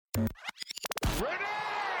Ready! World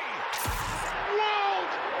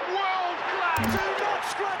class! Do not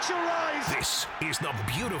scratch your eyes! This is the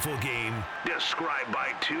beautiful game described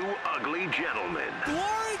by two ugly gentlemen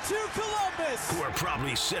Glory to Columbus! who are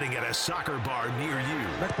probably sitting at a soccer bar near you.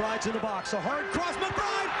 McBride's in the box. A hard cross.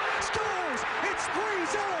 McBride scores! It's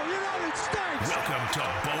 3-0 United States! Welcome to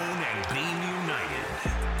Bone and Beam United.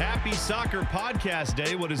 Happy Soccer Podcast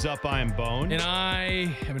Day. What is up? I'm Bone. And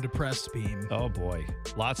I am a depressed Beam. Oh, boy.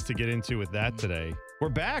 Lots to get into with that today. We're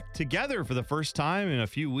back together for the first time in a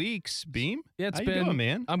few weeks. Beam? Yeah, How you doing,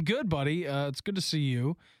 man? I'm good, buddy. It's good to see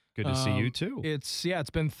you. Good to see you, too. It's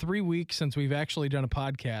been 3 weeks since we've actually done a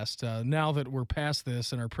podcast. Now that we're past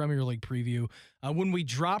this in our Premier League preview, when we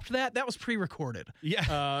dropped that was pre-recorded. Yeah.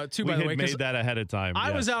 By the way, we had made that ahead of time.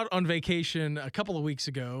 I was out on vacation a couple of weeks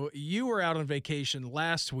ago. You were out on vacation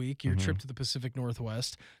last week, your trip to the Pacific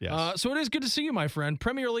Northwest. Yes. So it is good to see you, my friend.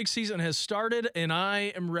 Premier League season has started, and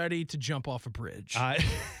I am ready to jump off a bridge. I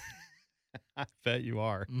bet you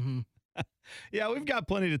are. Mm-hmm. Yeah, we've got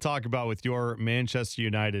plenty to talk about with your Manchester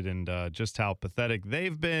United and just how pathetic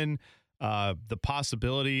they've been. The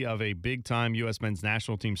possibility of a big-time U.S. men's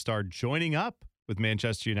national team star joining up with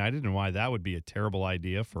Manchester United and why that would be a terrible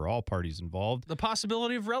idea for all parties involved. The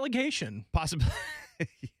possibility of relegation.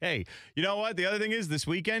 Hey, you know what? The other thing is this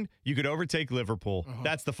weekend, you could overtake Liverpool. Uh-huh.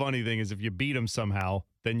 That's the funny thing is if you beat them somehow,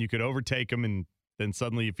 then you could overtake them and then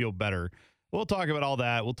suddenly you feel better. We'll talk about all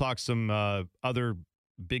that. We'll talk some other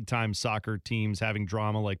big-time soccer teams having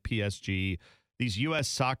drama like PSG. These U.S.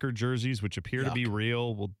 soccer jerseys, which appear to be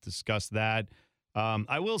real, we'll discuss that.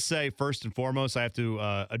 I will say, first and foremost, I have to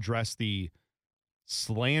address the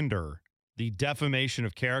slander, the defamation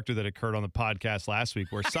of character that occurred on the podcast last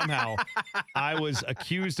week, where somehow I was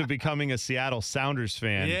accused of becoming a Seattle Sounders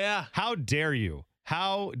fan. Yeah. How dare you?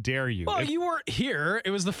 How dare you? Well, you weren't here.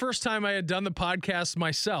 It was the first time I had done the podcast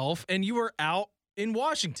myself, and you were out in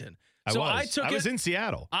Washington. I was in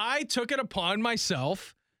Seattle. I took it upon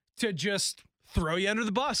myself to just throw you under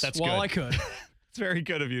the bus while I could. It's very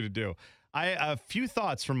good of you to do. A few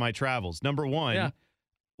thoughts from my travels. Number one,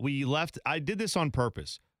 we left. I did this on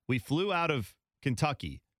purpose. We flew out of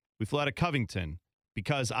Kentucky. We flew out of Covington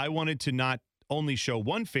because I wanted to not only show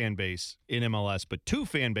one fan base in MLS, but two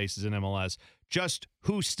fan bases in MLS, just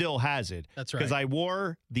who still has it. That's right. Because I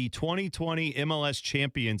wore the 2020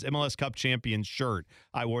 MLS Cup Champions shirt.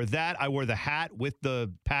 I wore that. I wore the hat with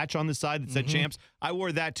the patch on the side that said champs. I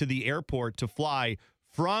wore that to the airport to fly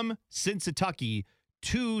from Cincinnati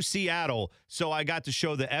to Seattle. So I got to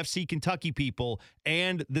show the FC Kentucky people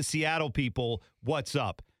and the Seattle people what's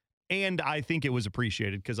up. And I think it was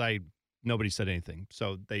appreciated because nobody said anything.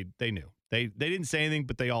 So they knew. They didn't say anything,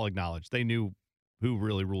 but they all acknowledged. They knew who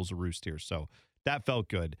really rules the roost here. So that felt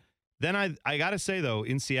good. Then I got to say, though,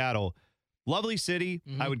 in Seattle, lovely city.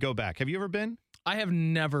 I would go back. Have you ever been? I have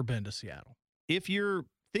never been to Seattle. If you're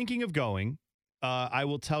thinking of going, I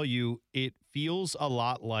will tell you it feels a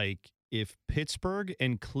lot like if Pittsburgh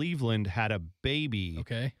and Cleveland had a baby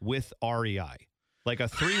with REI. Like a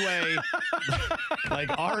three-way, like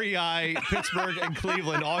REI, Pittsburgh, and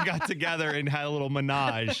Cleveland all got together and had a little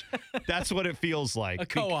menage. That's what it feels like. A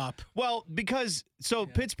co-op. Because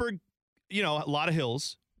Pittsburgh, a lot of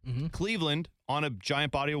hills. Cleveland on a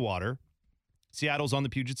giant body of water. Seattle's on the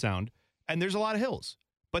Puget Sound. And there's a lot of hills.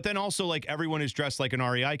 But then also, like, everyone is dressed like an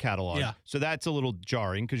REI catalog. Yeah. So that's a little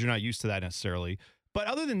jarring because you're not used to that necessarily. But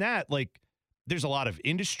other than that, like, there's a lot of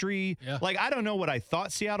industry. Yeah. Like, I don't know what I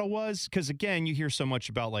thought Seattle was because, again, you hear so much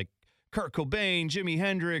about, like, Kurt Cobain, Jimi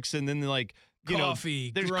Hendrix, and then, like,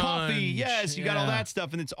 coffee, there's grunge. coffee. Yes, you got all that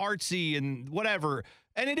stuff, and it's artsy and whatever.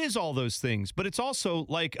 And it is all those things. But it's also,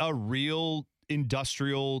 like, a real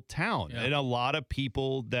industrial town and a lot of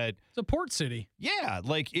people that... It's a port city. Yeah,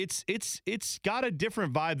 like, it's got a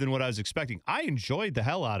different vibe than what I was expecting. I enjoyed the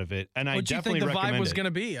hell out of it, and I definitely recommend it. What do you think the vibe was going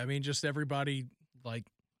to be? I mean, just everybody, like...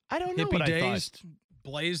 I don't know hippie what days I thought.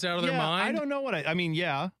 Blazed out of their mind. I don't know what I mean,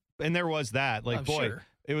 yeah. And there was that. Like,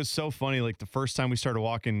 It was so funny. Like, the first time we started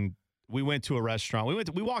walking, we went to a restaurant.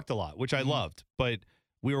 We walked a lot, which I loved. But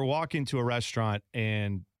we were walking to a restaurant,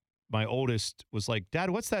 and my oldest was like, "Dad,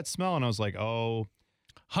 what's that smell?" And I was like, "Oh,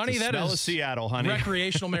 honey, that smell is of Seattle, honey.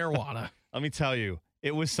 Recreational marijuana." Let me tell you.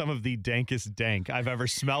 It was some of the dankest dank I've ever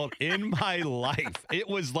smelled in my life. It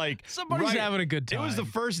was like... Somebody's having a good time. It was the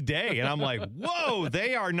first day, and I'm like, whoa,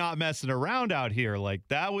 they are not messing around out here. Like,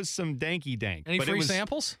 that was some danky dank. Any free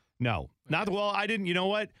samples? No. I didn't. You know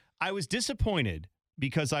what? I was disappointed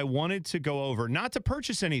because I wanted to go over, not to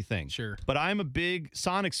purchase anything. Sure. But I'm a big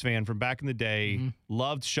Sonics fan from back in the day.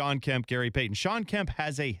 Loved Sean Kemp, Gary Payton. Sean Kemp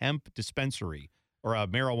has a hemp dispensary or a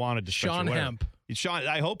marijuana dispensary. Sean Hemp.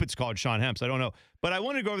 I hope it's called Sean Hemp's. I don't know. But I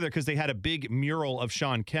wanted to go over there because they had a big mural of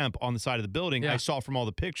Sean Kemp on the side of the building. Yeah. I saw from all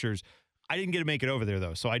the pictures. I didn't get to make it over there,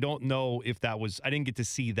 though. So I don't know if I didn't get to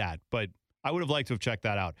see that. But I would have liked to have checked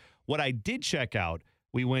that out. What I did check out,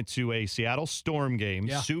 we went to a Seattle Storm game.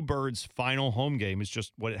 Yeah. Sue Bird's final home game is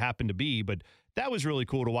just what it happened to be. But that was really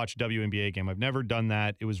cool to watch a WNBA game. I've never done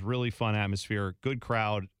that. It was really fun atmosphere. Good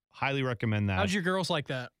crowd. Highly recommend that. How'd your girls like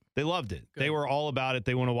that? They loved it. Good. They were all about it.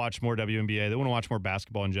 They want to watch more WNBA. They want to watch more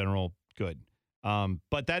basketball in general. Good.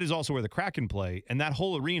 But that is also where the Kraken play. And that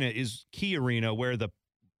whole arena is Key Arena where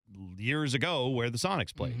years ago where the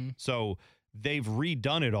Sonics played. Mm-hmm. So they've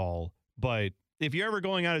redone it all. But if you're ever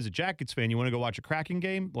going out as a Jackets fan, you want to go watch a Kraken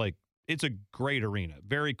game, like it's a great arena.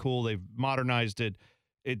 Very cool. They've modernized it.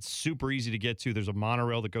 It's super easy to get to. There's a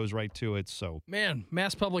monorail that goes right to it. So Man,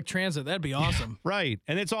 mass public transit, that'd be awesome. right.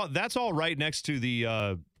 And that's all right next to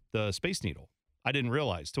the Space Needle. I didn't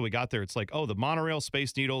realize till we got there. It's like, oh, the monorail,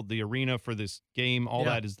 Space Needle, the arena for this game, all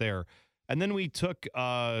that is there. And then we took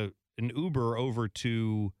an Uber over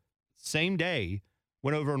to same day,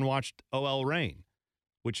 went over and watched OL Reign,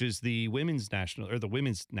 which is the women's national team,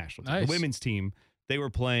 Nice. the women's team. They were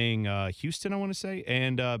playing Houston, I want to say,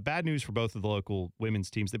 and bad news for both of the local women's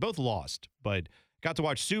teams. They both lost, but got to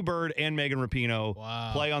watch Sue Bird and Megan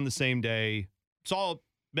Rapinoe play on the same day. Saw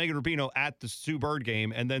Megan Rapinoe at the Sue Bird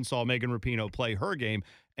game and then saw Megan Rapinoe play her game.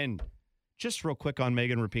 And just real quick on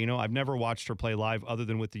Megan Rapinoe, I've never watched her play live other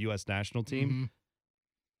than with the U.S. national team. Mm-hmm.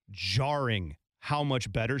 Jarring how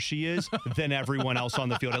much better she is than everyone else on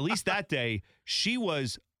the field. At least that day, she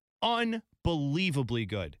was unbelievably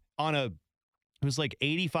good. It was like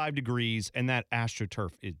 85 degrees, and that AstroTurf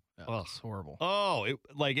is horrible. Oh,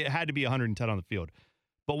 it had to be 110 on the field.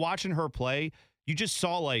 But watching her play, you just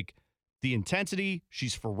saw like the intensity.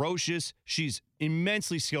 She's ferocious. She's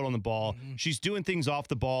immensely skilled on the ball. Mm-hmm. She's doing things off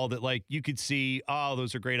the ball that like you could see, oh,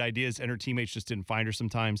 those are great ideas, and her teammates just didn't find her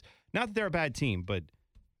sometimes. Not that they're a bad team, but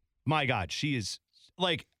my God, she is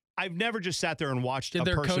like, I've never just sat there and watched Did a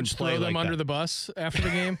their person coach play throw them like under that. the bus after the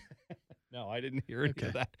game? No, I didn't hear any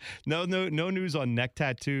of that. No news on neck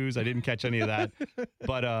tattoos. I didn't catch any of that.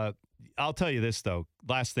 But I'll tell you this, though.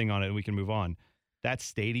 Last thing on it, and we can move on. That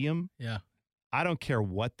stadium, Yeah. I don't care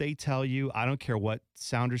what they tell you. I don't care what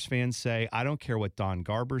Sounders fans say. I don't care what Don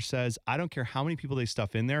Garber says. I don't care how many people they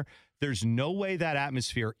stuff in there. There's no way that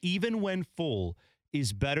atmosphere, even when full,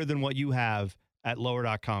 is better than what you have at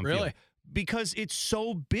lower.com. Really? Field. Because it's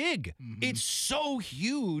so big. Mm-hmm. It's so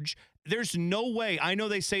huge. There's no way. I know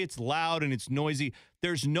they say it's loud and it's noisy.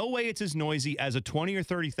 There's no way it's as noisy as a 20 or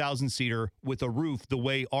 30,000 seater with a roof the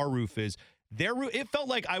way our roof is. Their roof, it felt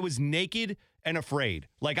like I was naked and afraid.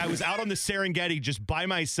 Like I was out on the Serengeti just by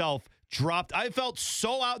myself, dropped. I felt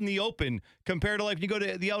so out in the open compared to like when you go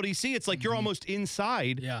to the LDC, it's like you're almost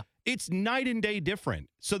inside. Yeah. It's night and day different.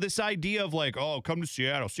 So this idea of like, oh, come to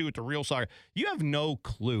Seattle, see what the real soccer, you have no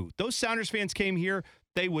clue. Those Sounders fans came here,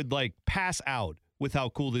 they would like pass out with how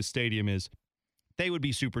cool this stadium is. They would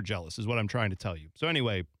be super jealous is what I'm trying to tell you. So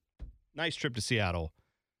anyway, nice trip to Seattle.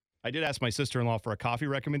 I did ask my sister-in-law for a coffee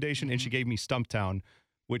recommendation, and she gave me Stumptown,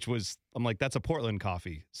 which was, I'm like, that's a Portland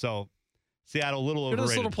coffee. So Seattle, a little Go to overrated.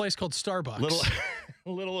 this little place called Starbucks.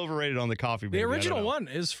 A little overrated on the coffee. The baby. original one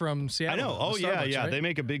is from Seattle. I know. Oh, the yeah. Starbucks, right? They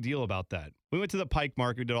make a big deal about that. We went to the Pike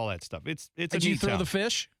Market. We did all that stuff. It's a Did you neat throw town. the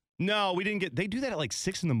fish? No, we didn't get. They do that at like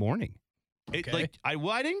 6 a.m. Okay. I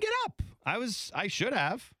didn't get up. I should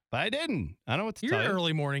have, but I didn't. I don't know what to You're tell an you.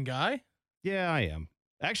 early morning guy. Yeah, I am.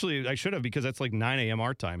 Actually, I should have because that's like 9 a.m.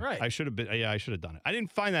 our time. Right. I should have been. Yeah, I should have done it. I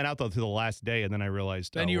didn't find that out though till the last day, and then I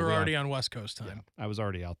realized. Then you were already on West Coast time. Yeah, I was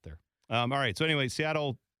already out there. All right. So anyway,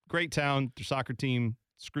 Seattle, great town. Their soccer team.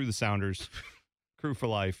 Screw the Sounders. Crew for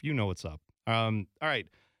life. You know what's up. All right.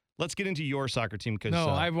 Let's get into your soccer team because No,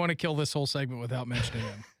 I want to kill this whole segment without mentioning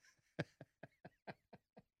him.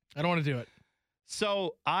 I don't want to do it.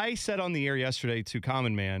 So I said on the air yesterday to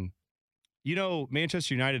Common Man, you know,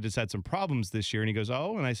 Manchester United has had some problems this year. And he goes,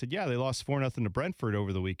 oh, and I said, yeah, they lost 4-0 to Brentford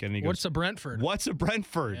over the weekend. And he What's goes, a Brentford? what's a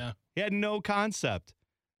Brentford? Yeah. He had no concept.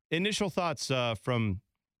 Initial thoughts from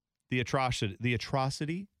the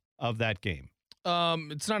atrocity of that game.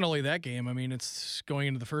 It's not only that game. I mean, it's going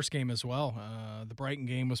into the first game as well. The Brighton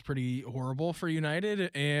game was pretty horrible for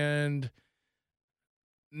United. And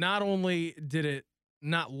not only did it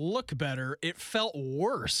not look better, it felt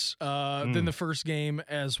worse than the first game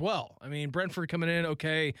as well. I mean, Brentford coming in,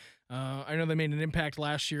 okay. I know they made an impact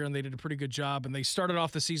last year and they did a pretty good job, and they started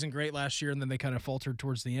off the season great last year and then they kind of faltered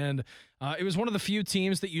towards the end. It was one of the few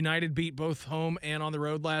teams that United beat both home and on the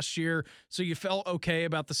road last year, so you felt okay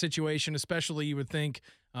about the situation, especially you would think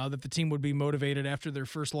that the team would be motivated after their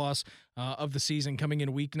first loss of the season coming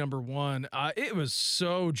in week number 1. It was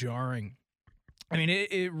so jarring. I mean,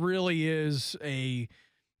 it really is a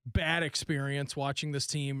bad experience watching this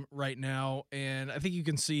team right now, and I think you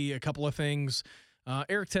can see a couple of things.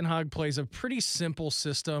 Erik ten Hag plays a pretty simple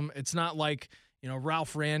system. It's not like,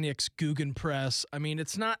 Ralph Rangnick's Gegenpress. I mean,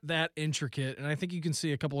 it's not that intricate, and I think you can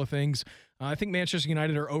see a couple of things. I think Manchester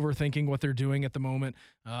United are overthinking what they're doing at the moment,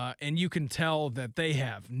 and you can tell that they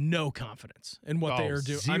have no confidence in what they are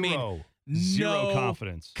doing. Zero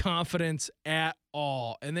confidence at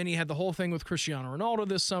all. And then you had the whole thing with Cristiano Ronaldo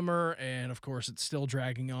this summer, and of course it's still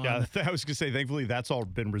dragging on. Yeah, I was going to say, thankfully that's all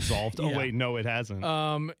been resolved. Yeah. Oh, wait, no, it hasn't.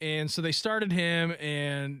 And so they started him,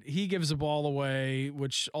 and he gives the ball away,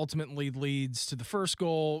 which ultimately leads to the first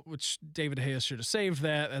goal, which David De Gea should have saved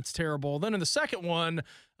that. That's terrible. Then in the second one,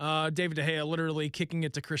 David De Gea literally kicking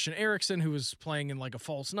it to Christian Eriksen, who was playing in like a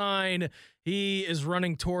false 9. He is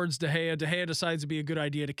running towards De Gea. De Gea decides to be a good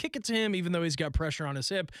idea to kick it to him, even though he's got pressure on his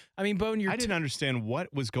hip. I mean, Bone, I didn't understand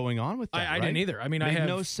what was going on with that. I didn't either. I mean, I have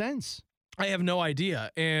no sense. I have no idea.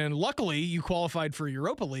 And luckily, you qualified for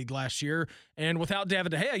Europa League last year, and without David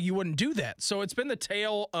De Gea, you wouldn't do that. So it's been the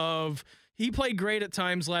tale of he played great at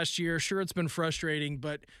times last year. Sure, it's been frustrating,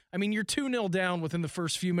 but, I mean, you're 2-0 down within the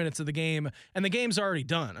first few minutes of the game, and the game's already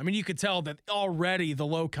done. I mean, you could tell that already the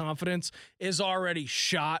low confidence is already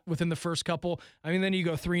shot within the first couple. I mean, then you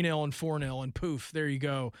go 3-0 and 4-0, and poof, there you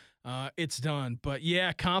go. It's done. But,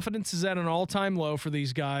 yeah, confidence is at an all-time low for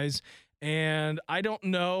these guys, and I don't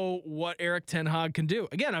know what Erik ten Hag can do.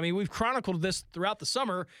 Again, I mean, we've chronicled this throughout the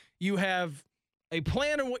summer. You have a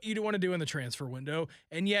plan on what you want to do in the transfer window,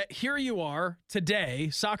 and yet here you are today,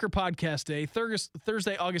 Soccer Podcast Day,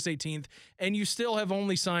 Thursday, August 18th, and you still have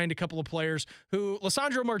only signed a couple of players who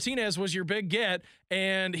Lisandro Martinez was your big get,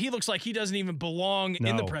 and he looks like he doesn't even belong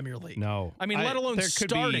in the Premier League. No. I mean, let alone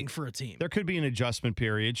starting for a team. There could be an adjustment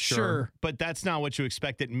period, sure. But that's not what you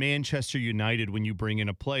expect at Manchester United when you bring in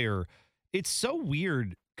a player. It's so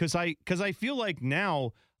weird because I feel like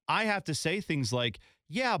now I have to say things like,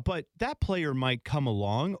 yeah, but that player might come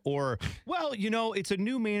along, or, well, it's a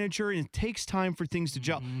new manager and it takes time for things to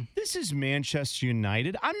gel. This is Manchester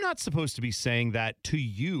United. I'm not supposed to be saying that to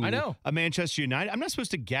you. I know. A Manchester United. I'm not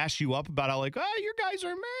supposed to gas you up about how, like, your guys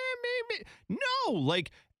are meh. No,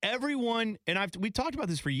 like, everyone, and we talked about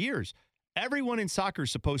this for years. Everyone in soccer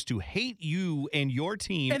is supposed to hate you and your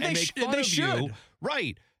team and make fun of you.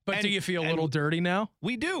 Right. But do you feel a little dirty now?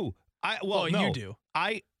 We do. No. You do.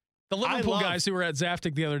 The Liverpool guys who were at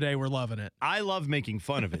Zaftig the other day were loving it. I love making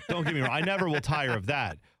fun of it. Don't get me wrong. I never will tire of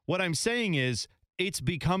that. What I'm saying is it's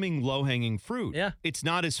becoming low-hanging fruit. Yeah. It's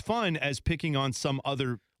not as fun as picking on some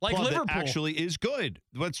other like club Liverpool. That actually is good.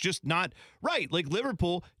 That's just not right. Like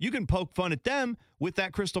Liverpool, you can poke fun at them with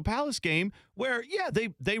that Crystal Palace game where, yeah,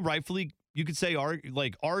 they rightfully, you could say,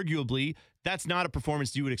 arguably, that's not a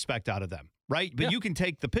performance you would expect out of them, right? But you can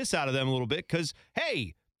take the piss out of them a little bit because,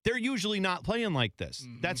 hey, they're usually not playing like this.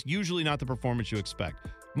 That's usually not the performance you expect.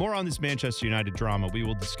 More on this Manchester United drama. We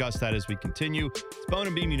will discuss that as we continue. It's Bone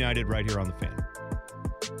and Beam United right here on The Fan.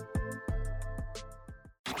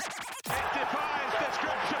 It defies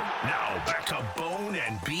description. Now back to Bone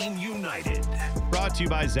and Beam United. Brought to you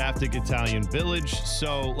by Zaftig Italian Village.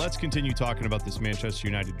 So let's continue talking about this Manchester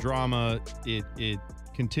United drama. It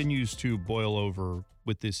continues to boil over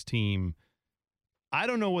with this team. I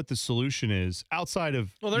don't know what the solution is outside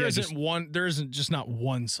of there isn't just not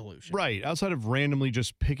one solution. Right. Outside of randomly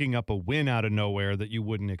just picking up a win out of nowhere that you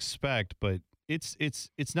wouldn't expect, but it's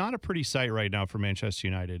not a pretty sight right now for Manchester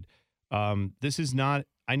United. This is not,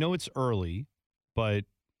 I know it's early, but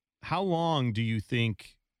how long do you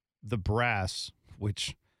think the brass,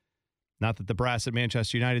 which not that the brass at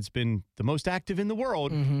Manchester United's been the most active in the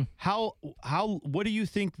world, what do you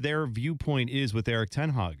think their viewpoint is with Erik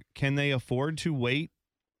ten Hag? Can they afford to wait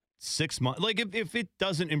 6 months? Like if it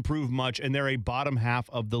doesn't improve much and they're a bottom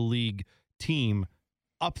half of the league team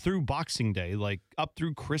up through Boxing Day, like up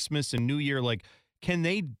through Christmas and New Year, like can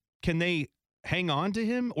they hang on to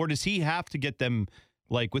him, or does he have to get them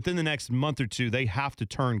like within the next month or two? They have to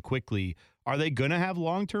turn quickly. Are they going to have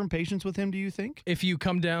long-term patience with him, do you think? If you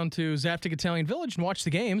come down to Zaftig Italian Village and watch the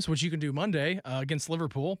games, which you can do Monday against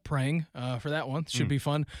Liverpool, praying for that one. Should be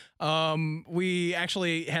fun. We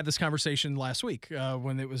actually had this conversation last week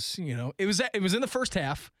when it was, it was in the first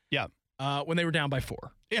half. Yeah. when they were down by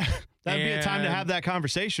 4. Yeah, that'd be a time to have that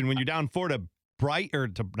conversation when you're down 4 to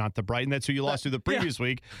not to Brighton. That's who you lost to the previous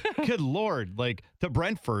week. Good Lord, like to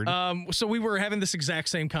Brentford. So we were having this exact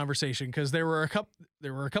same conversation because there were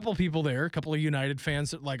a couple of people there, a couple of United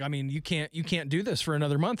fans that like, I mean, you can't do this for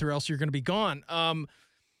another month or else you're going to be gone.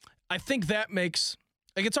 I think that makes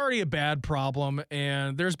like it's already a bad problem,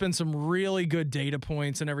 and there's been some really good data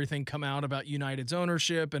points and everything come out about United's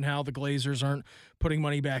ownership and how the Glazers aren't putting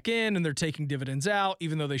money back in and they're taking dividends out,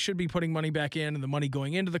 even though they should be putting money back in, and the money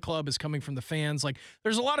going into the club is coming from the fans. Like,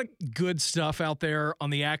 there's a lot of good stuff out there on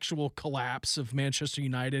the actual collapse of Manchester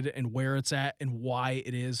United and where it's at and why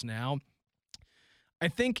it is now. I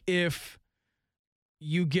think if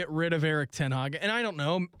you get rid of Erik ten Hag, and I don't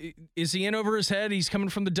know, is he in over his head? He's coming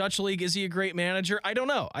from the Dutch league. Is he a great manager? I don't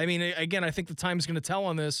know. I mean, again, I think the time's going to tell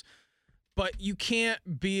on this, but you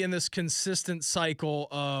can't be in this consistent cycle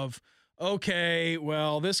of, okay,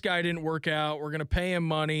 well, this guy didn't work out. We're going to pay him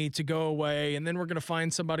money to go away, and then we're going to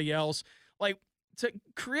find somebody else. Like, to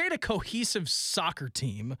create a cohesive soccer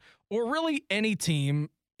team, or really any team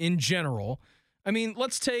in general. I mean,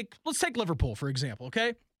 let's take Liverpool, for example,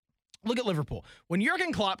 okay? Look at Liverpool. When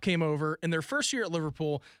Jurgen Klopp came over in their first year at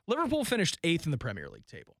Liverpool finished 8th in the Premier League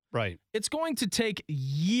table. Right. It's going to take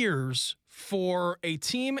years for a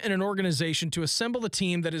team and an organization to assemble the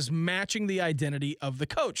team that is matching the identity of the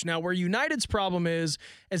coach. Now, where United's problem is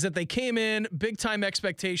that they came in, big-time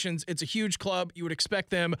expectations. It's a huge club. You would expect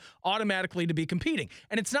them automatically to be competing.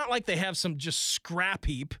 And it's not like they have some just scrap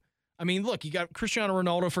heap. I mean, look, you got Cristiano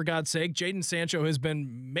Ronaldo, for God's sake. Jadon Sancho has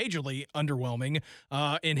been majorly underwhelming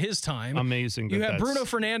in his time. Amazing. You have Bruno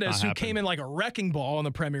Fernandes, who came in like a wrecking ball in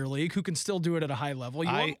the Premier League, who can still do it at a high level.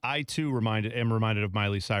 I too am reminded of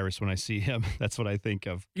Miley Cyrus when I see him. That's what I think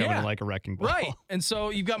of, coming in like a wrecking ball. Right. And so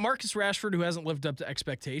you've got Marcus Rashford, who hasn't lived up to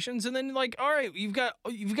expectations. And then, like, all right, you've got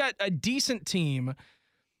a decent team.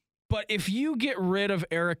 But if you get rid of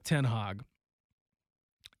Erik ten Hag,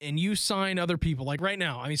 and you sign other people, like right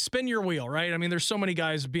now, I mean, spin your wheel, right? I mean, there's so many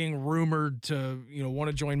guys being rumored to, want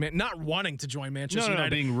to join, not wanting to join Manchester United.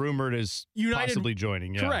 Being rumored as possibly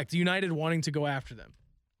joining, yeah. Correct. United wanting to go after them.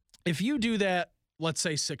 If you do that, let's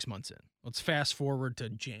say 6 months in, let's fast forward to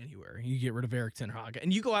January, you get rid of Erik ten Hag,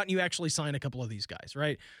 and you go out and you actually sign a couple of these guys,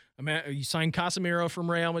 right? I mean, you sign Casemiro from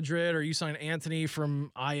Real Madrid, or you sign Anthony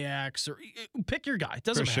from Ajax, or pick your guy. It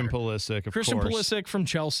doesn't matter. Christian Pulisic from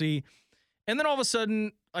Chelsea. And then all of a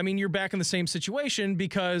sudden, I mean, you're back in the same situation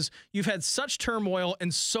because you've had such turmoil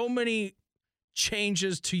and so many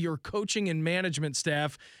changes to your coaching and management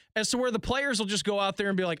staff as to where the players will just go out there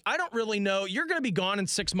and be like, I don't really know. You're going to be gone in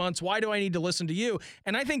 6 months. Why do I need to listen to you?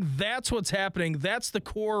 And I think that's what's happening. That's the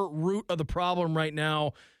core root of the problem right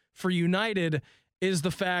now for United, is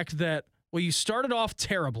the fact that, well, you started off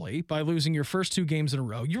terribly by losing your first 2 games in a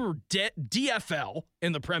row. You were DFL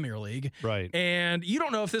in the Premier League. Right. And you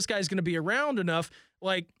don't know if this guy's going to be around enough.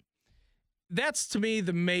 Like, that's, to me,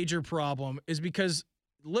 the major problem, is because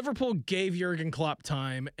Liverpool gave Jurgen Klopp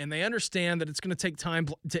time, and they understand that it's going to take time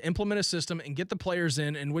to implement a system and get the players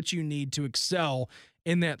in which you need to excel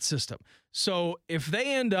in that system. So if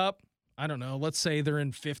they end up, I don't know, let's say they're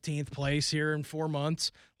in 15th place here in 4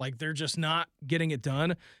 months, like they're just not getting it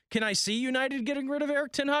done. Can I see United getting rid of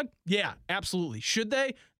Erik ten Hag? Yeah, absolutely. Should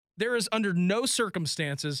they? There is under no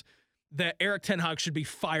circumstances that Erik ten Hag should be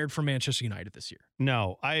fired from Manchester United this year.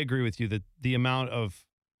 No, I agree with you that the amount of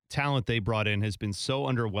talent they brought in has been so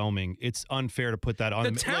underwhelming. It's unfair to put that on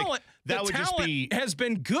the talent. Has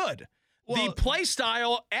been good. Well, the play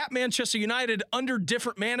style at Manchester United under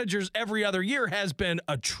different managers every other year has been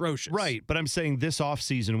atrocious. Right, but I'm saying this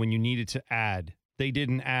offseason, when you needed to add, they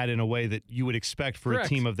didn't add in a way that you would expect for a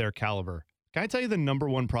team of their caliber. Can I tell you the number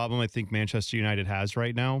one problem I think Manchester United has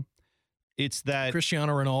right now? It's that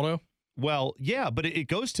Cristiano Ronaldo? Well, yeah, but it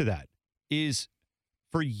goes to that. Is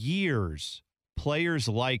for years, players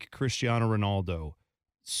like Cristiano Ronaldo,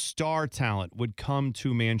 star talent, would come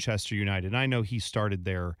to Manchester United. And I know he started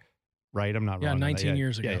there. Right, I'm not wrong. 19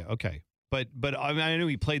 years ago. Yeah, okay. But I mean, I knew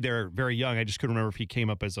he played there very young. I just couldn't remember if he came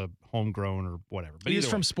up as a homegrown or whatever. But he was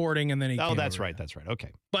from Sporting, and then he came that's over. right. That's right.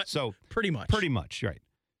 Okay. But so pretty much, right.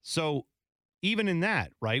 So even in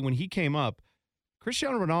that, right, when he came up,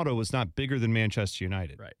 Cristiano Ronaldo was not bigger than Manchester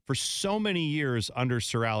United. Right. For so many years under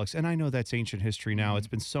Sir Alex, and I know that's ancient history now. Mm-hmm. It's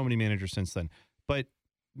been so many managers since then. But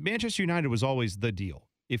Manchester United was always the deal.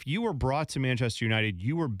 If you were brought to Manchester United,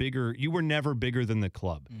 you were bigger. You were never bigger than the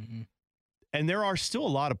club. Mm-hmm. And there are still a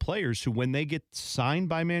lot of players who, when they get signed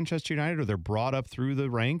by Manchester United, or they're brought up through the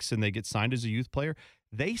ranks and they get signed as a youth player,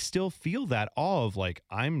 they still feel that awe of, like,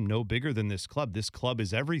 I'm no bigger than this club. This club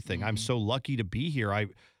is everything. Mm-hmm. I'm so lucky to be here. I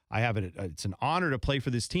have it. It's an honor to play for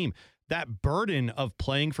this team. that burden of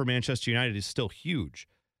playing for Manchester United is still huge.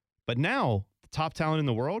 But now, the top talent in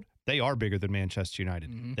the world, they are bigger than Manchester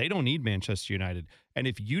United. Mm-hmm. They don't need Manchester United. And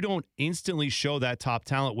if you don't instantly show that top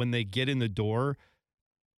talent when they get in the door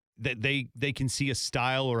that they can see a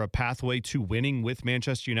style or a pathway to winning with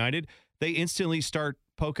Manchester United, they instantly start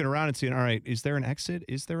poking around and saying, all right, is there an exit?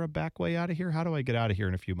 Is there a back way out of here? How do I get out of here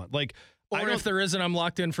in a few months? Like, or if there isn't, I'm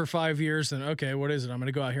locked in for 5 years, then okay, what is it? I'm going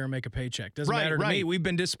to go out here and make a paycheck. Doesn't matter to me. We've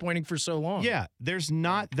been disappointing for so long. Yeah, there's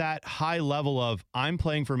not that high level of, I'm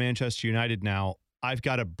playing for Manchester United now. I've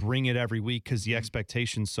got to bring it every week because the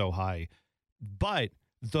expectation's so high. But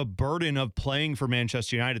the burden of playing for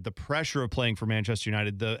Manchester United, the pressure of playing for Manchester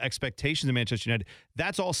United, the expectations of Manchester United,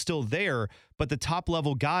 that's all still there. But the top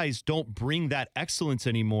level guys don't bring that excellence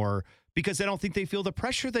anymore because I don't think they feel the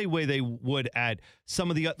pressure the way they would at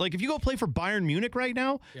some of the, like if you go play for Bayern Munich right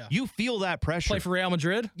now, you feel that pressure. Play for Real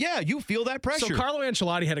Madrid? Yeah, you feel that pressure. So Carlo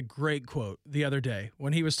Ancelotti had a great quote the other day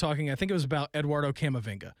when he was talking, I think it was about Eduardo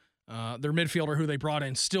Camavinga. Their midfielder who they brought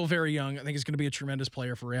in, still very young. I think he's going to be a tremendous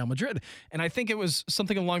player for Real Madrid. And I think it was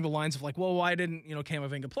something along the lines of like, well, why didn't,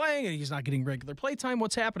 Camavinga playing and he's not getting regular play time?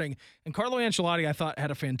 What's happening? And Carlo Ancelotti, I thought,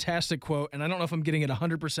 had a fantastic quote. And I don't know if I'm getting it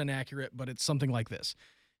 100% accurate, but it's something like this.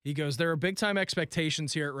 He goes, there are big time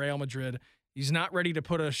expectations here at Real Madrid. He's not ready to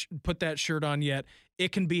put that shirt on yet.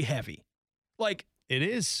 It can be heavy. Like, it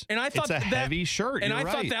is. And I thought it's a heavy shirt. And You're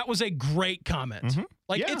thought that was a great comment. Mm-hmm.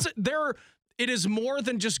 Like it is more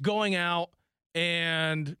than just going out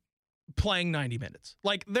and playing 90 minutes.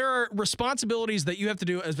 Like there are responsibilities that you have to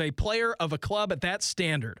do as a player of a club at that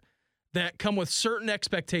standard that come with certain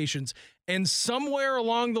expectations. And somewhere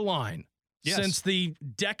along the line, since the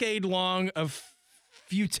decade long of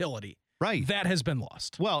futility, that has been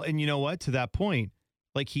lost. Well, and you know what? To that point,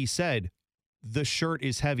 like he said, the shirt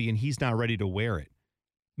is heavy and he's not ready to wear it.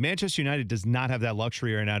 Manchester United does not have that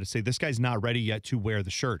luxury right now to say this guy's not ready yet to wear the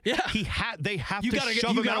shirt. Yeah, they have to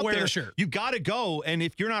shove him out wear there. The shirt. You got to go, and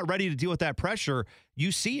if you're not ready to deal with that pressure,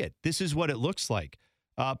 you see it. This is what it looks like.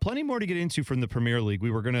 Plenty more to get into from the Premier League. We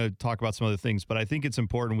were going to talk about some other things, but I think it's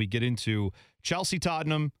important we get into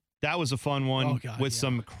Chelsea-Tottenham. That was a fun one with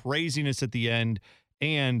some craziness at the end,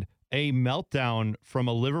 and a meltdown from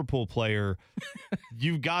a Liverpool player.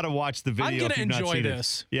 You've got to watch the video. I'm going to enjoy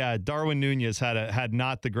this. Yeah, Darwin Núñez had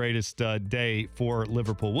not the greatest day for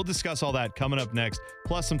Liverpool. We'll discuss all that coming up next,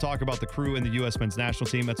 plus some talk about the crew and the U.S. men's national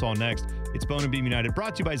team. That's all next. It's Bone and Beam United,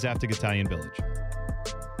 brought to you by Zaftig Italian Village.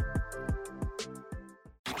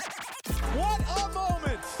 What a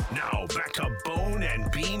moment! Now back to Bone and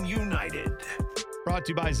Beam United. Brought to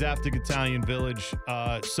you by Zaftig Italian Village.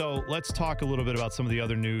 So let's talk a little bit about some of the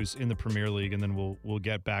other news in the Premier League, and then we'll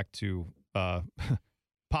get back to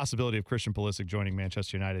possibility of Christian Pulisic joining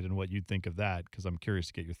Manchester United and what you'd think of that, because I'm curious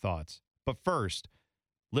to get your thoughts. But first,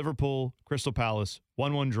 Liverpool, Crystal Palace,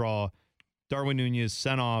 1-1 draw. Darwin Núñez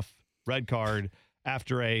sent off, red card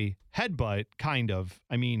after a headbutt, kind of.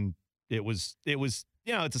 I mean, it was it's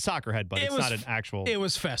a soccer headbutt. It's not an actual. It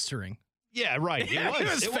was festering. Yeah, right. It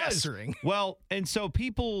was festering. Well, and so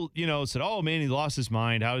people, said, oh, man, he lost his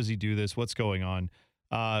mind. How does he do this? What's going on?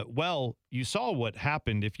 Well, you saw what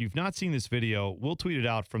happened. If you've not seen this video, we'll tweet it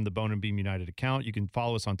out from the Bone and Beam United account. You can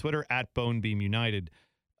follow us on Twitter at Bone Beam United.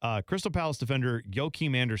 Crystal Palace defender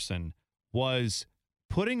Joachim Andersen was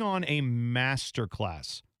putting on a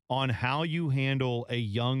masterclass on how you handle a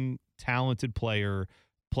young, talented player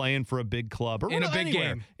playing for a big club or in a big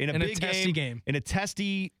game, in a testy game, in a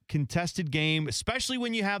testy, contested game, especially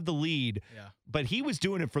when you have the lead. Yeah. But he was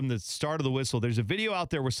doing it from the start of the whistle. There's a video out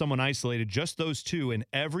there where someone isolated just those two, and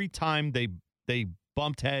every time they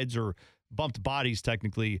bumped heads or bumped bodies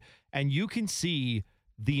technically, and you can see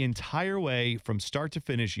the entire way from start to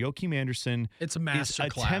finish, Joachim Andersen is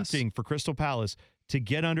attempting for Crystal Palace to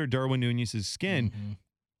get under Darwin Núñez's skin,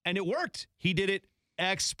 and it worked. He did it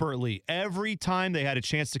expertly. Every time they had a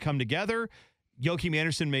chance to come together, Joachim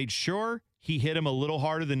Andersen made sure he hit him a little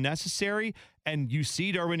harder than necessary. And you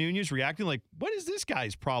see Darwin Núñez reacting like, what is this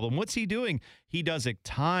guy's problem? What's he doing? He does it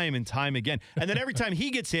time and time again. And then every time he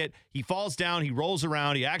gets hit, he falls down, he rolls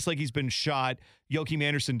around, he acts like he's been shot. Joachim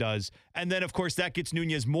Andersen does. And then, of course, that gets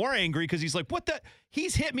Núñez more angry because he's like, what the?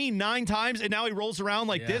 He's hit me 9 times, and now he rolls around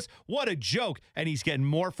like this? What a joke. And he's getting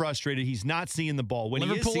more frustrated. He's not seeing the ball. When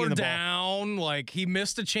Liverpool he is seeing the down, ball, like he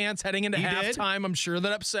missed a chance heading into halftime. I'm sure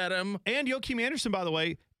that upset him. And Joachim Andersen, by the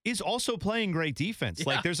way, is also playing great defense. Yeah.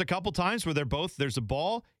 Like there's a couple times where there's a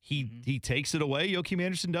ball, he takes it away, Joachim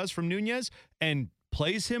Andersen does from Núñez, and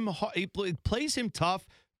plays him tough,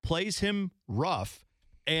 plays him rough,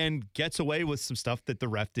 and gets away with some stuff that the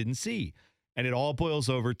ref didn't see. And it all boils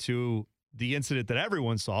over to the incident that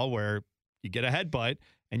everyone saw where you get a headbutt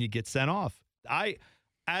and you get sent off.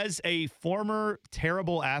 As a former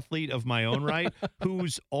terrible athlete of my own right,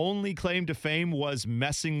 whose only claim to fame was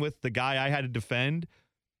messing with the guy I had to defend,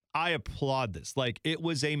 I applaud this. Like, it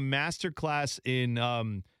was a masterclass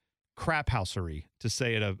in craphousery, to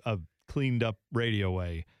say it a cleaned up radio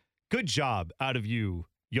way. Good job out of you,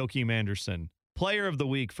 Joachim Andersen. Player of the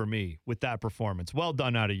week for me with that performance. Well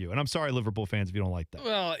done out of you. And I'm sorry, Liverpool fans, if you don't like that.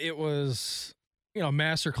 Well, it was,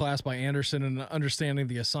 masterclass by Anderson and understanding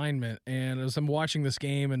the assignment. And as I'm watching this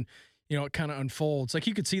game and, it kind of unfolds, like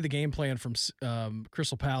you could see the game plan from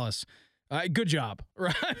Crystal Palace. Good job,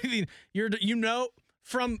 right? I mean,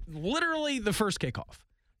 from literally the first kickoff.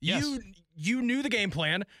 Yes. You knew the game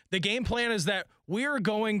plan. The game plan is that we're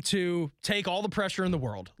going to take all the pressure in the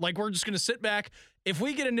world. Like, we're just going to sit back. If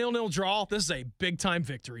we get a 0-0 draw, this is a big-time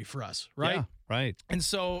victory for us, right? Yeah, right. And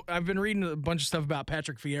so I've been reading a bunch of stuff about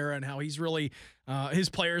Patrick Vieira and how he's really his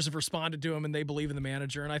players have responded to him and they believe in the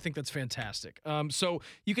manager, and I think that's fantastic. So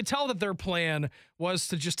you could tell that their plan was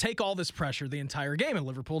to just take all this pressure the entire game, and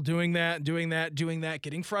Liverpool doing that,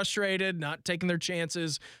 getting frustrated, not taking their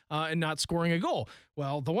chances, and not scoring a goal.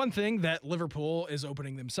 Well, the one thing that Liverpool is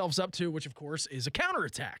opening themselves up to, which of course is a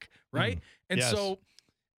counterattack, right? And yes. so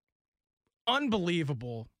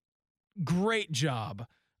unbelievable, great job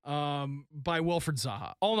by Wilfried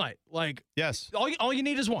Zaha all night. Like, yes, all you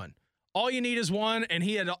need is one. All you need is one, and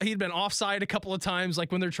he'd been offside a couple of times,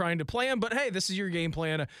 like when they're trying to play him. But hey, this is your game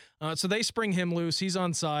plan. So they spring him loose. He's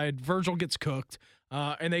onside. Virgil gets cooked,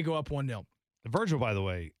 and they go up 1-0. Virgil, by the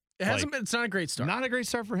way, It's not a great start. Not a great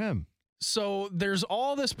start for him. So there's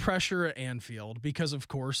all this pressure at Anfield because, of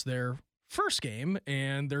course, their first game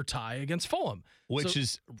and their tie against Fulham,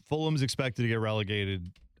 Fulham's expected to get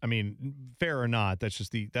relegated. I mean, fair or not, that's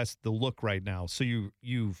the look right now. So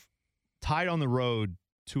you've tied on the road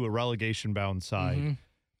to a relegation-bound side,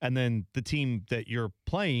 and then the team that you're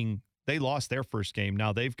playing, they lost their first game.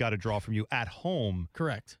 Now they've got to draw from you at home.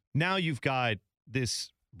 Correct. Now you've got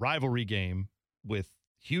this rivalry game with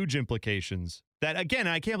huge implications that, again,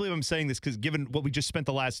 I can't believe I'm saying this because given what we just spent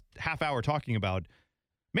the last half hour talking about,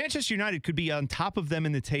 Manchester United could be on top of them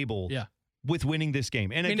in the table with winning this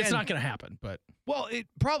game. And I mean, again, it's not going to happen, but. Well, it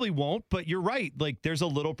probably won't, but you're right. Like, there's a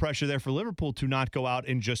little pressure there for Liverpool to not go out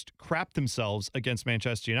and just crap themselves against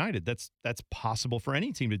Manchester United. That's possible for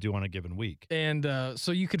any team to do on a given week. And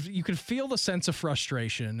so you could feel the sense of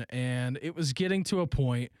frustration, and it was getting to a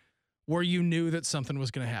point where you knew that something was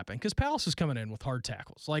going to happen because Palace is coming in with hard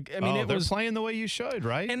tackles. Like, I mean, they're playing the way you should,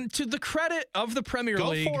 right? And to the credit of the Premier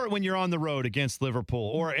League, go for it when you're on the road against Liverpool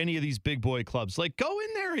or any of these big boy clubs. Like, go in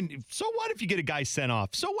there and so what if you get a guy sent off?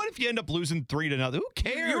 So what if you end up losing 3-0? Who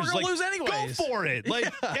cares? You're going to lose anyways. Go for it.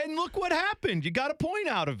 Like, and look what happened. You got a point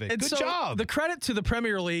out of it. And Good so job. The credit to the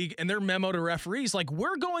Premier League and their memo to referees, like,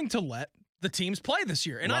 we're going to let the teams play this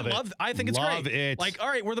year. And I think it's love great. It. Like, all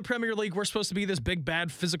right, we're the Premier League. We're supposed to be this big,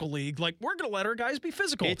 bad physical league. Like, we're going to let our guys be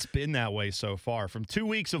physical. It's been that way so far. From 2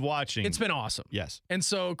 weeks of watching. It's been awesome. Yes. And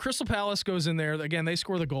so Crystal Palace goes in there. Again, they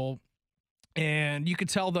score the goal. And you could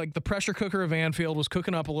tell the pressure cooker of Anfield was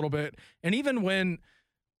cooking up a little bit. And even when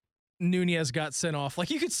Nunez got sent off, like,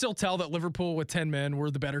 you could still tell that Liverpool with 10 men were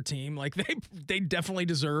the better team. Like, they definitely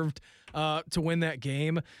deserved to win that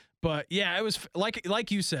game. But yeah, it was like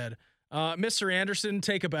you said, Mr. Anderson,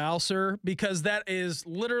 take a bow, sir, because that is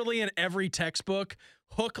literally in every textbook,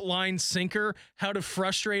 hook, line, sinker, how to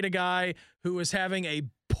frustrate a guy who is having a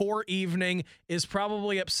poor evening, is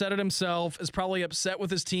probably upset at himself, is probably upset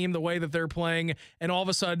with his team, the way that they're playing, and all of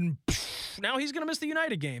a sudden, now he's going to miss the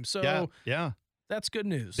United game. So yeah. That's good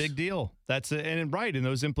news. Big deal. That's it. And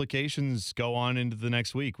those implications go on into the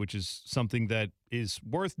next week, which is something that is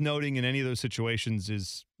worth noting in any of those situations.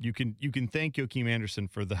 Is you can thank Joachim Andersen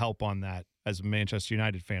for the help on that as a Manchester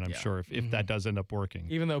United fan. I'm sure if that does end up working.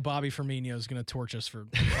 Even though Bobby Firmino is going to torch us for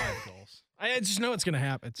 5 goals, I just know it's going to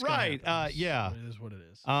happen. It's right. Yeah. It is what it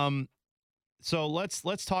is. So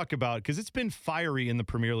let's talk about, because it's been fiery in the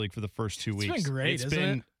Premier League for the first 2 weeks. It's been great,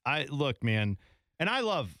 isn't it? Look, man, and I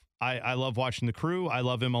love watching the Crew. I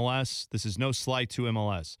love MLS. This is no slight to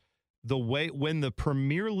MLS. The way when the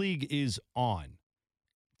Premier League is on,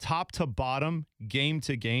 top to bottom, game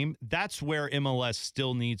to game, that's where MLS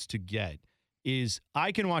still needs to get. Is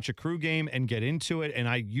I can watch a Crew game and get into it, and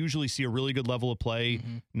I usually see a really good level of play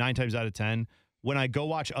 9 times out of 10. When I go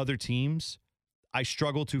watch other teams, I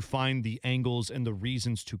struggle to find the angles and the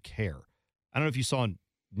reasons to care. I don't know if you saw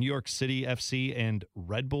New York City FC and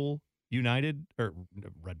New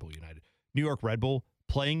York Red Bull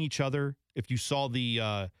playing each other. If you saw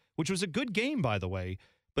which was a good game, by the way,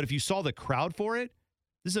 but if you saw the crowd for it,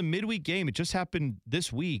 this is a midweek game. It just happened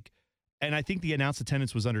this week, and I think the announced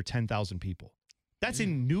attendance was under 10,000 people. That's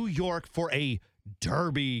in New York for a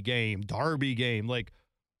derby game. Like,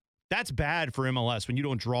 that's bad for MLS when you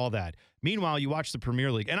don't draw that. Meanwhile, you watch the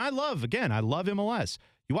Premier League, and I love MLS.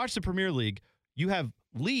 You watch the Premier League, you have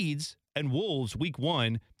Leeds and Wolves week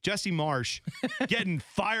 1, Jesse Marsh getting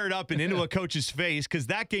fired up and into a coach's face because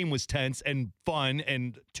that game was tense and fun,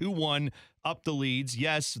 and 2-1 up the Leeds.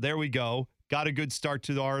 Yes, there we go. Got a good start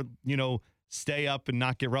to our, stay up and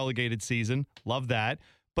not get relegated season. Love that.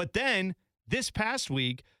 But then this past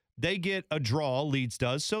week, they get a draw, Leeds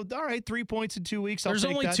does. So, all right, 3 points in 2 weeks. There's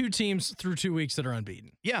only 2 teams through 2 weeks that are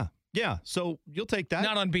unbeaten. Yeah. So you'll take that.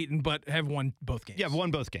 Not unbeaten, but have won both games. Yeah,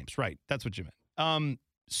 won both games. Right. That's what you meant.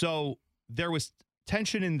 So there was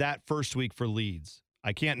tension in that first week for Leeds.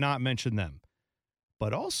 I can't not mention them.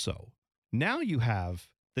 But also, now you have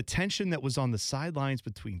the tension that was on the sidelines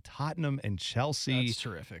between Tottenham and Chelsea. That's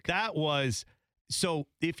terrific. That was... So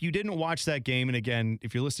if you didn't watch that game, and again,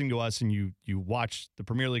 if you're listening to us and you watched the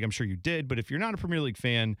Premier League, I'm sure you did, but if you're not a Premier League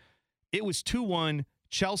fan, it was 2-1,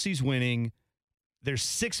 Chelsea's winning. There's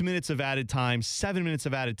 6 minutes of added time, 7 minutes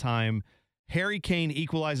of added time. Harry Kane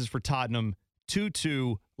equalizes for Tottenham,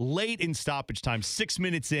 2-2, late in stoppage time, 6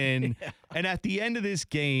 minutes in. Yeah. And at the end of this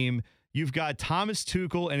game, you've got Thomas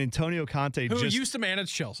Tuchel and Antonio Conte. Who used to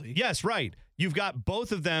manage Chelsea. Yes, right. You've got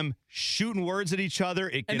both of them shooting words at each other.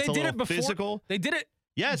 It gets a little physical. They did it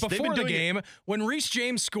before the game. When Reece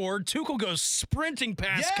James scored, Tuchel goes sprinting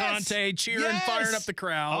past Conte, cheering, firing up the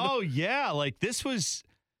crowd. Oh, yeah. Like,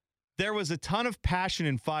 there was a ton of passion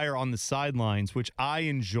and fire on the sidelines, which I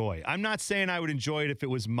enjoy. I'm not saying I would enjoy it if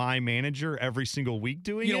it was my manager every single week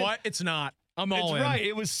doing it. You know what? It's not. I'm all in. Right.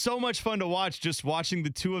 It was so much fun to watch, just watching the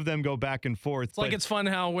two of them go back and forth. It's like it's fun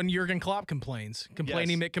how when Jurgen Klopp complaining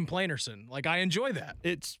Mick Complainerson. Like, I enjoy that.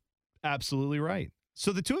 It's absolutely right.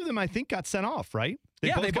 So the two of them, I think, got sent off, right?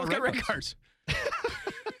 They both got red cards.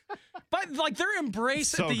 But, like, their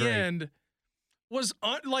embrace at the end was,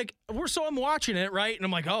 I'm watching it, right? And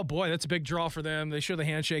I'm like, oh, boy, that's a big draw for them. They show the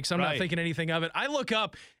handshakes. I'm not thinking anything of it. I look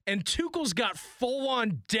up, and Tuchel's got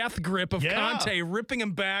full-on death grip of Conte, ripping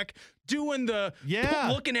him back, doing the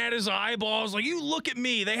looking at his eyeballs. Like, you look at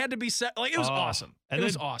me. They had to be set. Like, it was awesome. It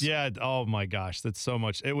was awesome. Yeah. Oh, my gosh. That's so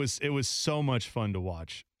much. It was so much fun to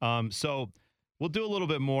watch. So we'll do a little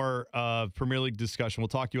bit more Premier League discussion. We'll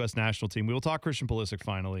talk U.S. national team. We will talk Christian Pulisic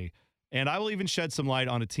finally. And I will even shed some light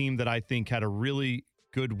on a team that I think had a really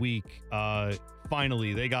good week.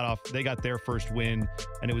 Finally, they got their first win,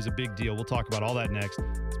 and it was a big deal. We'll talk about all that next.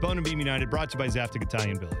 It's Bone and Beam United, brought to you by Zaftig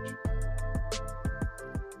Italian Village.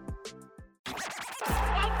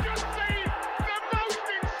 I've just seen the most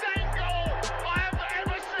insane goal I have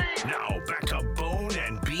ever seen. Now back to Bone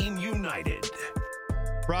and Beam United.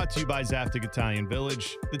 Brought to you by Zaftig Italian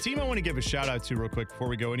Village. The team I want to give a shout out to real quick before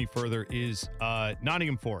we go any further is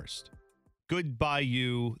Nottingham Forest. Good by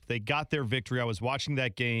you. They got their victory. I was watching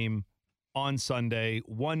that game on Sunday,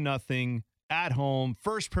 1-0 at home.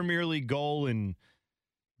 First Premier League goal in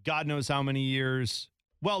God knows how many years.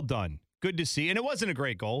 Well done. Good to see. And it wasn't a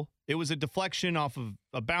great goal. It was a deflection off of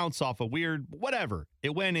a bounce off a weird whatever.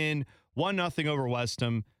 It went in 1-0 over West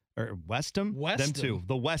Ham. Or West Ham? Them too.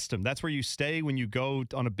 The West Ham. That's where you stay when you go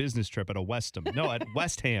on a business trip at a West Ham. No, at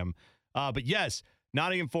West Ham. But yes,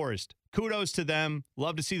 Nottingham Forest. Kudos to them.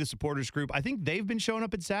 Love to see the supporters group. I think they've been showing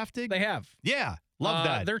up at Zaftig. They have. Yeah. Love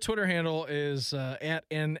that. Their Twitter handle is at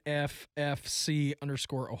NFFC_Ohio.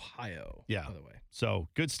 Yeah. By the way. So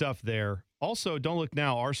good stuff there. Also, don't look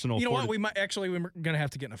now, Arsenal. You know what? We're going to have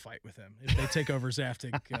to get in a fight with them if they take over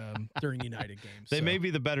Zaftig during United games. They may be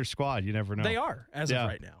the better squad. You never know. They are, as of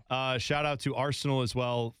right now. Shout out to Arsenal as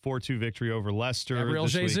well. 4-2 victory over Leicester. Gabriel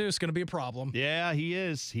Jesus going to be a problem. Yeah, he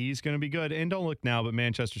is. He's going to be good. And don't look now, but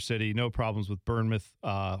Manchester City, no problems with Bournemouth.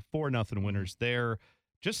 4-0 winners there.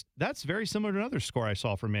 Just that's very similar to another score I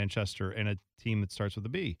saw from Manchester and a team that starts with a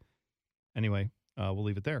B. Anyway, we'll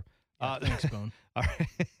leave it there. Thanks, Bone. All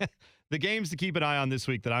right. The games to keep an eye on this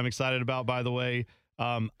week that I'm excited about, by the way,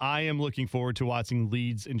 I am looking forward to watching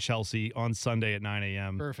Leeds and Chelsea on Sunday at 9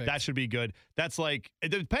 a.m. Perfect. That should be good. That's like,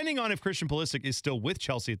 depending on if Christian Pulisic is still with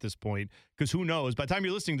Chelsea at this point, because who knows? By the time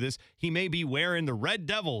you're listening to this, he may be wearing the Red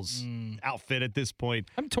Devils outfit at this point.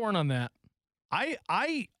 I'm torn on that. I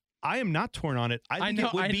am not torn on it. I think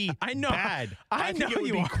it would be bad. I think it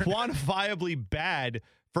would be quantifiably bad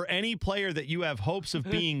for any player that you have hopes of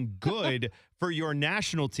being good for your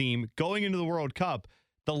national team going into the World Cup.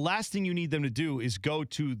 The last thing you need them to do is go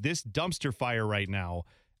to this dumpster fire right now.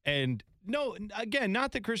 And no, again,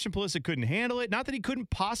 not that Christian Pulisic couldn't handle it, not that he couldn't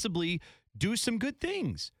possibly do some good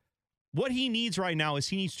things. What he needs right now is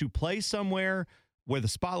he needs to play somewhere where the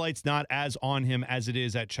spotlight's not as on him as it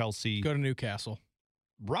is at Chelsea. Go to Newcastle.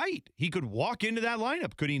 right. He could walk into that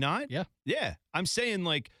lineup, could he not? Yeah. Yeah. I'm saying,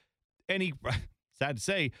 sad to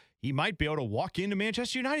say, he might be able to walk into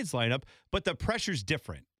Manchester United's lineup, but the pressure's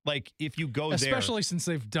different. Like, if you go Especially since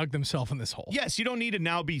they've dug themselves in this hole. Yes, you don't need to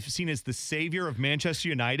now be seen as the savior of Manchester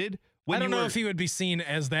United. I don't know if he would be seen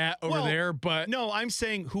as that over there, but... No, I'm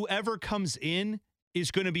saying whoever comes in is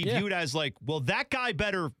going to be viewed as like, well, that guy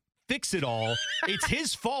better fix it all. It's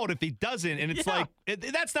his fault if he doesn't. And it's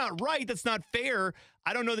that's not right. That's not fair.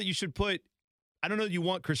 I don't know that you should I don't know that you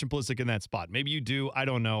want Christian Pulisic in that spot. Maybe you do. I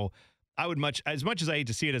don't know. I would as much as I hate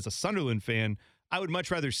to see it as a Sunderland fan, I would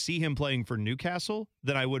much rather see him playing for Newcastle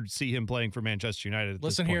than I would see him playing for Manchester United.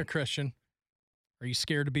 Listen here, Christian. Are you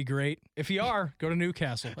scared to be great? If you are, go to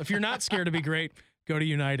Newcastle. If you're not scared to be great, go to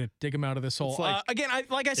United. Dig him out of this hole. Again,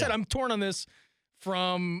 like I said, I'm torn on this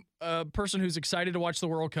from a person who's excited to watch the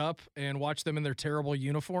World Cup and watch them in their terrible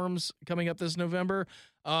uniforms coming up this November.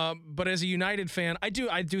 But as a United fan, I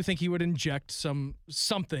do think he would inject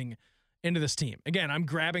something into this team. Again, I'm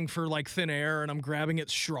grabbing for like thin air and I'm grabbing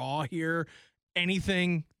at straw here.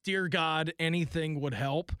 Anything, dear God, anything would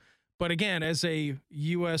help. But again, as a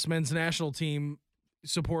U.S. men's national team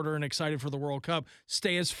supporter and excited for the World Cup,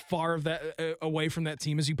 stay as far away from that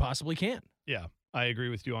team as you possibly can. Yeah, I agree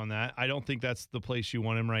with you on that. I don't think that's the place you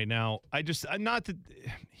want him right now. Not that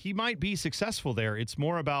he might be successful there. It's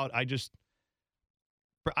more about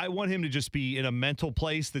I want him to just be in a mental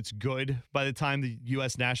place that's good by the time the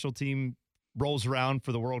U.S. national team rolls around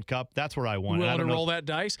for the World Cup. That's where I want. Willing to roll that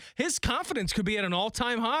dice. His confidence could be at an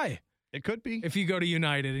all-time high. It could be. If you go to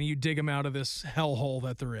United and you dig them out of this hellhole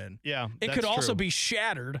that they're in. Yeah, it could also be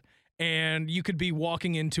shattered, and you could be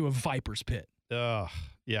walking into a viper's pit. Yeah,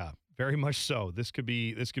 very much so. This could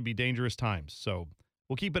be dangerous times. So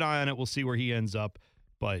we'll keep an eye on it. We'll see where he ends up.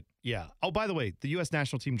 But yeah. Oh, by the way, the U.S.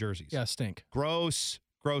 national team jerseys. Yeah, stink. Gross.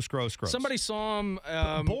 Somebody saw him.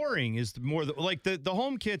 Boring is more like the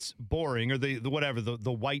home kit's boring, or the whatever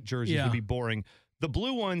the white jerseys would be boring. The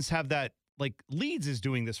blue ones have that. Like Leeds is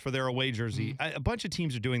doing this for their away jersey. A bunch of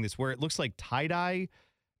teams are doing this where it looks like tie dye.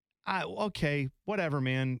 Okay, whatever,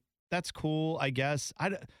 man. That's cool, I guess.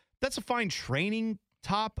 That's a fine training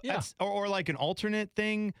top, or like an alternate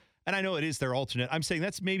thing. And I know it is their alternate. I'm saying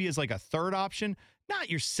that's maybe as like a third option,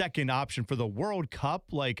 not your second option for the World Cup.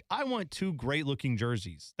 Like, I want two great-looking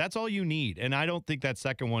jerseys. That's all you need. And I don't think that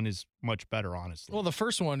second one is much better, honestly. Well, the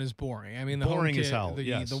first one is boring. I mean, the boring home kit, as hell.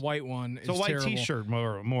 The white one is terrible. It's a white terrible. T-shirt,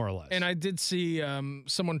 more or less. And I did see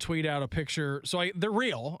someone tweet out a picture. So they're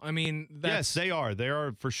real. I mean, yes, they are. They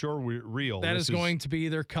are for sure real. That is going to be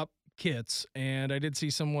their cup kits. And I did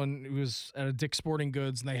see someone who was at a Dick's Sporting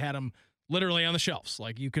Goods, and they had them literally on the shelves.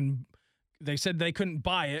 Like, they said they couldn't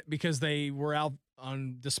buy it because they were out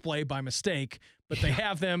on display by mistake, but they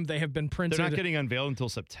have them. They have been printed. They're not getting unveiled until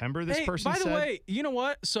September, this person said. By the way, you know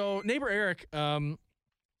what? So neighbor Eric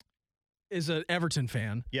is an Everton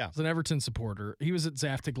fan. Yeah. He's an Everton supporter. He was at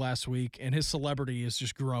Zaftig last week, and his celebrity is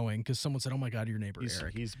just growing because someone said, oh, my God, your neighbor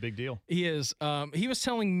Eric. He's a big deal. He is. He was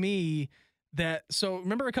telling me that, so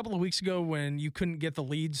remember a couple of weeks ago when you couldn't get the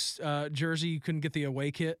Leeds jersey, you couldn't get the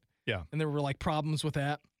away kit? Yeah. And there were like problems with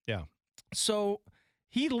that? Yeah. So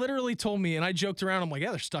he literally told me, and I joked around, I'm like,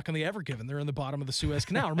 yeah, they're stuck in the Evergiven. They're in the bottom of the Suez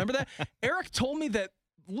Canal. Remember that? Eric told me that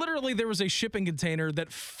literally there was a shipping container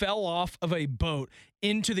that fell off of a boat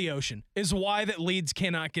into the ocean is why that Leeds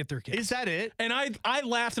cannot get their kit. Is that it? And I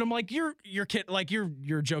laughed, and I'm like, your kit, like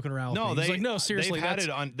you're joking around with me. He's like, no, seriously.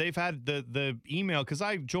 They've had the email, because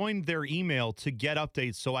I joined their email to get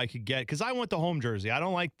updates so I could get, because I want the home jersey. I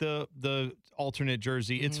don't like the alternate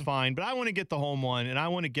jersey. It's fine, but I want to get the home one, and I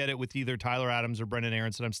want to get it with either Tyler Adams or Brendan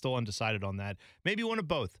Aronson. I'm still undecided on that. Maybe one of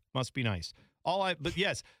both. Must be nice. But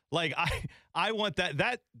yes, like I want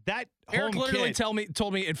that Eric home literally kit.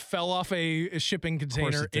 told me it fell off a shipping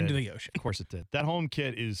container into the ocean. Of course it did. That home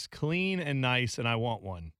kit is clean and nice, and I want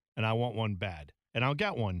one, and I want one bad, and I'll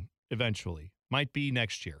get one eventually. Might be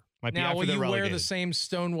next year. Might be after will they're you relegated. wear the same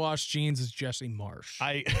stonewashed jeans as Jesse Marsh?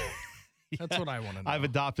 That's what I want to know. I've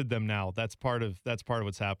adopted them now. That's part of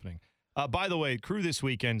what's happening. By the way, Crew this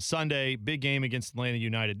weekend, Sunday, big game against Atlanta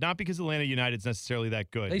United. Not because Atlanta United's necessarily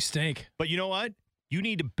that good. They stink. But you know what? You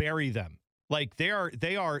need to bury them. Like, they are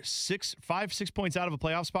 5-6 points out of a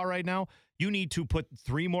playoff spot right now. You need to put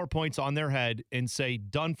 3 more points on their head and say,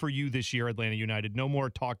 done for you this year, Atlanta United. No more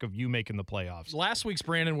talk of you making the playoffs. Last week's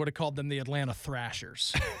Brandon would have called them the Atlanta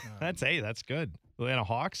Thrashers. That's good. Atlanta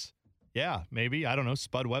Hawks? Yeah, maybe. I don't know.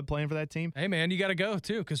 Spud Webb playing for that team. Hey, man, you got to go,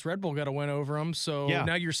 too, because Red Bull got to win over them. So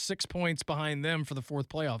now you're 6 points behind them for the 4th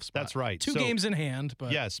playoff spot. That's right. 2 games in hand.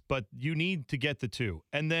 But yes, but you need to get the 2.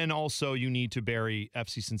 And then also you need to bury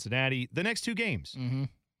FC Cincinnati. The next 2 games,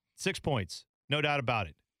 6 points. No doubt about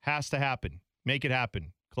it. Has to happen. Make it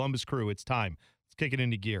happen. Columbus Crew, it's time. Let's kick it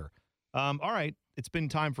into gear. All right. It's been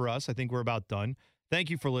time for us. I think we're about done. Thank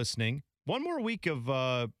you for listening. One more week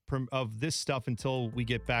of this stuff until we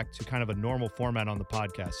get back to kind of a normal format on the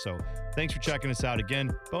podcast. So thanks for checking us out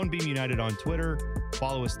again. Bone Beam United on Twitter.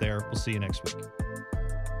 Follow us there. We'll see you next week.